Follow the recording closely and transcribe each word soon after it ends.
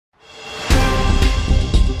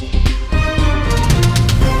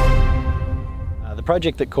The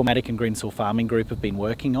project that Corematic and Greensill Farming Group have been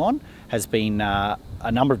working on has been a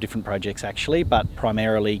number of different projects actually, but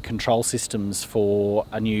primarily control systems for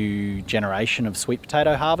a new generation of sweet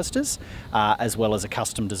potato harvesters, as well as a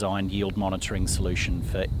custom designed yield monitoring solution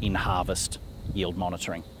for in-harvest yield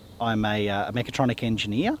monitoring. I'm a mechatronic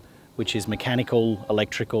engineer, which is mechanical,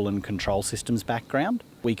 electrical and control systems background.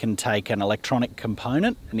 We can take an electronic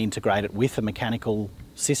component and integrate it with a mechanical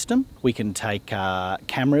system. We can take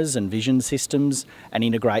cameras and vision systems and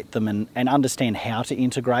integrate them and understand how to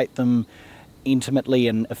integrate them intimately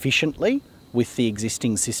and efficiently with the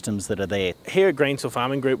existing systems that are there. Here at Greensill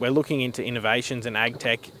Farming Group, we're looking into innovations in ag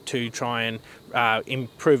tech to try and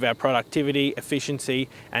improve our productivity, efficiency,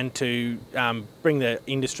 and to bring the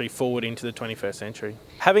industry forward into the 21st century.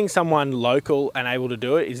 Having someone local and able to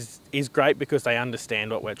do it is great because they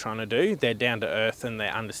understand what we're trying to do. They're down to earth and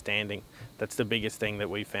they're understanding. That's the biggest thing that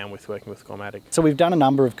we found with working with Corematic. So we've done a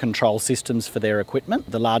number of control systems for their equipment,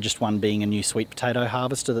 the largest one being a new sweet potato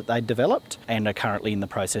harvester that they developed, and are currently in the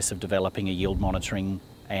process of developing a yield monitoring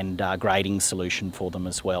and grading solution for them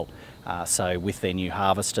as well. So with their new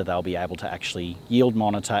harvester, they'll be able to actually yield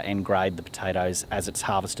monitor and grade the potatoes as it's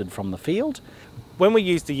harvested from the field. When we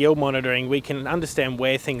use the yield monitoring, we can understand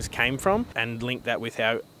where things came from and link that with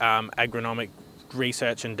our agronomic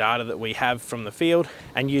research and data that we have from the field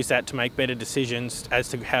and use that to make better decisions as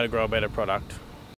to how to grow a better product.